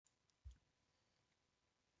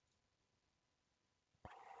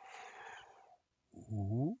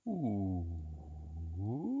Ooh.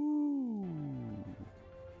 Ooh.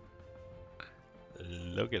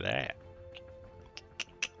 Look at that.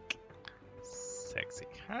 Sexy.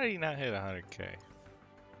 How did he not hit 100k?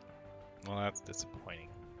 Well, that's disappointing.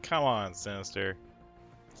 Come on, Sinister.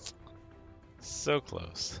 So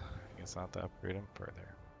close. I guess I'll have to upgrade him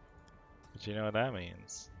further. But you know what that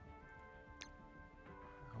means?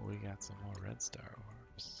 Oh, we got some more red star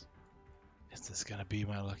orbs. Is this gonna be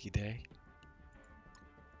my lucky day?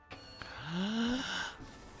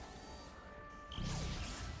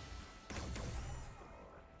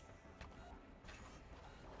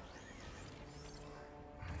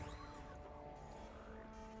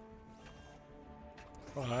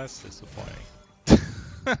 Well, that's disappointing.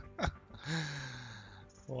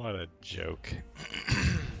 What a joke.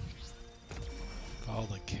 All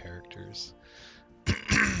the characters.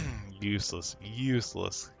 Useless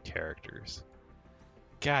characters.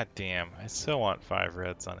 God damn, I still want 5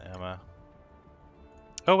 reds on Emma.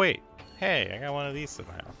 Oh wait, hey, I got one of these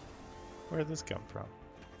somehow. Where did this come from?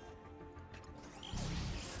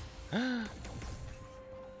 Aw,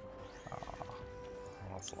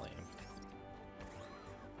 that's lame.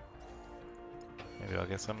 Maybe I'll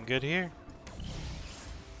get something good here.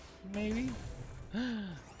 Maybe?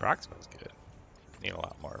 Proxima's good. Need a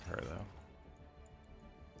lot more of her though.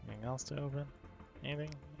 Anything else to open?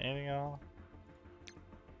 Anything? Anything at all?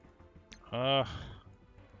 Ugh.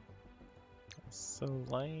 That's so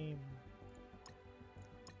lame.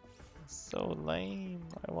 That's so lame.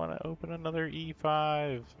 I want to open another E5.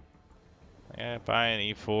 I gotta buy an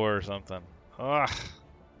E4 or something. Ugh.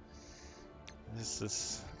 This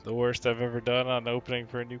is the worst I've ever done on opening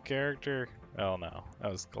for a new character. Oh no,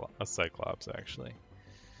 that was a Cyclops actually.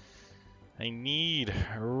 I need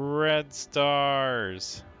red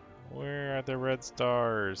stars. Where are the red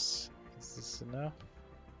stars? Is this enough?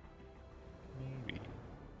 Maybe.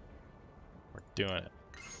 We're doing it.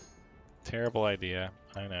 Terrible idea.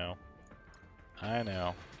 I know. I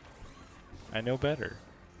know. I know better.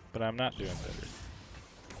 But I'm not doing better.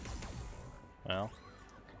 Well,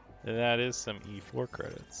 that is some E4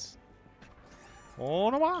 credits. Oh,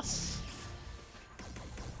 no mas!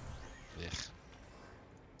 Ugh.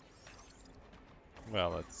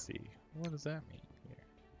 Well, let's see. What does that mean here?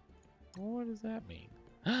 What does that mean?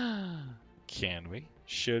 Can we?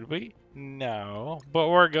 Should we? No. But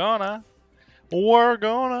we're gonna. We're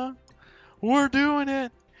gonna. We're doing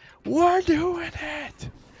it. We're doing it.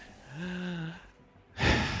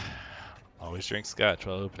 Always drink scotch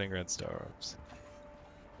while opening red star orbs.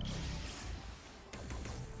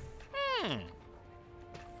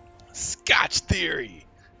 Scotch theory,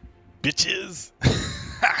 bitches.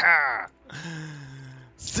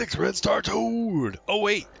 6 red star toad. Oh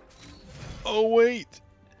wait. Oh wait.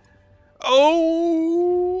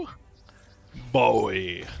 Oh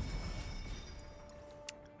boy.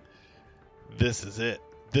 This is it.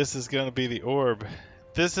 This is gonna be the orb.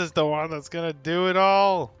 This is the one that's gonna do it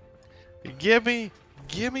all. Give me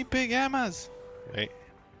big Emmas. Wait,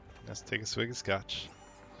 let's take a swig of scotch.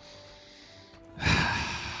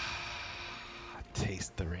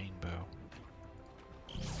 Taste the rainbow.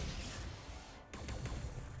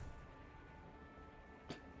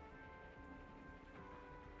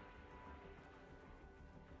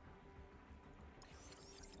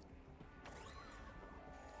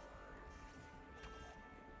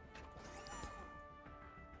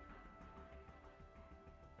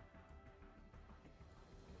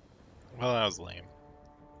 Well, that was lame.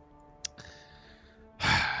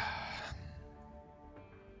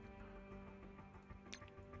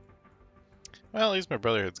 Well, at least my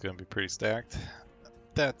Brotherhood's going to be pretty stacked.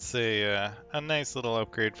 That's a nice little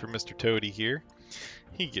upgrade for Mr. Toady here.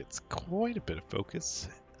 He gets quite a bit of focus.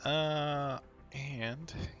 And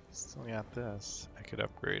he's still got this. I could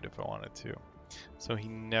upgrade if I wanted to. So he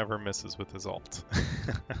never misses with his ult.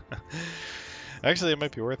 Actually, it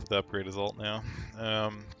might be worth it to upgrade his ult now.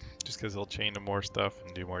 Just because he'll chain to more stuff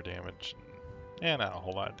and do more damage. And not a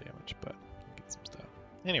whole lot of damage, but get some stuff.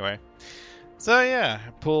 Anyway, so yeah,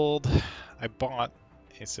 I bought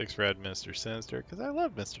a 6 red Mr. Sinister because I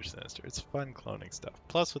love Mr. Sinister. It's fun cloning stuff.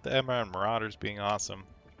 Plus with the Emma and Marauders being awesome,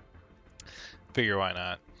 figure why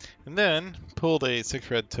not. And then pulled a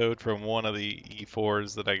 6 red Toad from one of the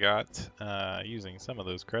E4s that I got using some of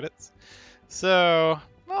those credits. So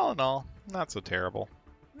all in all, not so terrible.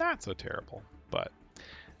 Not so terrible, but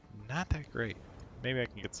not that great. Maybe I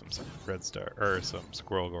can get some red star or some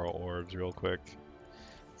Squirrel Girl orbs real quick,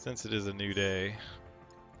 since it is a new day,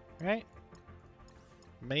 right?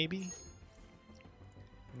 Maybe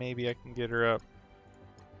I can get her up.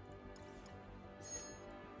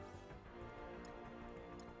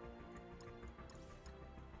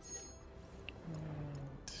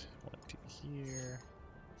 here.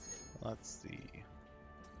 Let's see.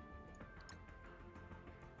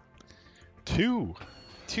 Two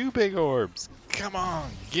big orbs. Come on,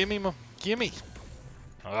 gimme, gimme.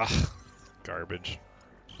 Ugh, garbage.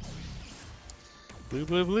 Blue,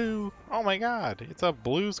 blue, blue. Oh my god, it's a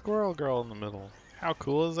blue squirrel girl in the middle. How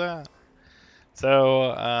cool is that?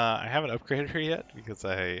 So, I haven't upgraded her yet because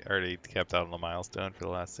I already capped out on the milestone for the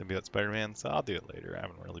last Symbiote Spider-Man, so I'll do it later. I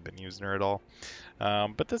haven't really been using her at all.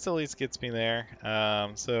 But this at least gets me there.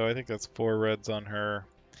 So I think that's 4 reds on her.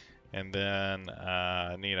 And then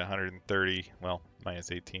I need 130, well, minus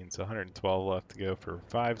 18, so 112 left to go for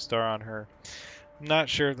 5-star on her. I'm not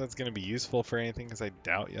sure if that's going to be useful for anything because I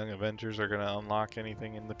doubt Young Avengers are going to unlock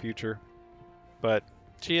anything in the future. But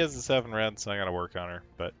she has the 7 red, so I got to work on her.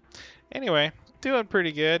 But anyway, doing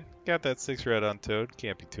pretty good. Got that 6 red on Toad.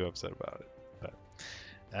 Can't be too upset about it. But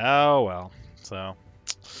oh well. So,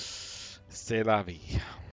 c'est la vie.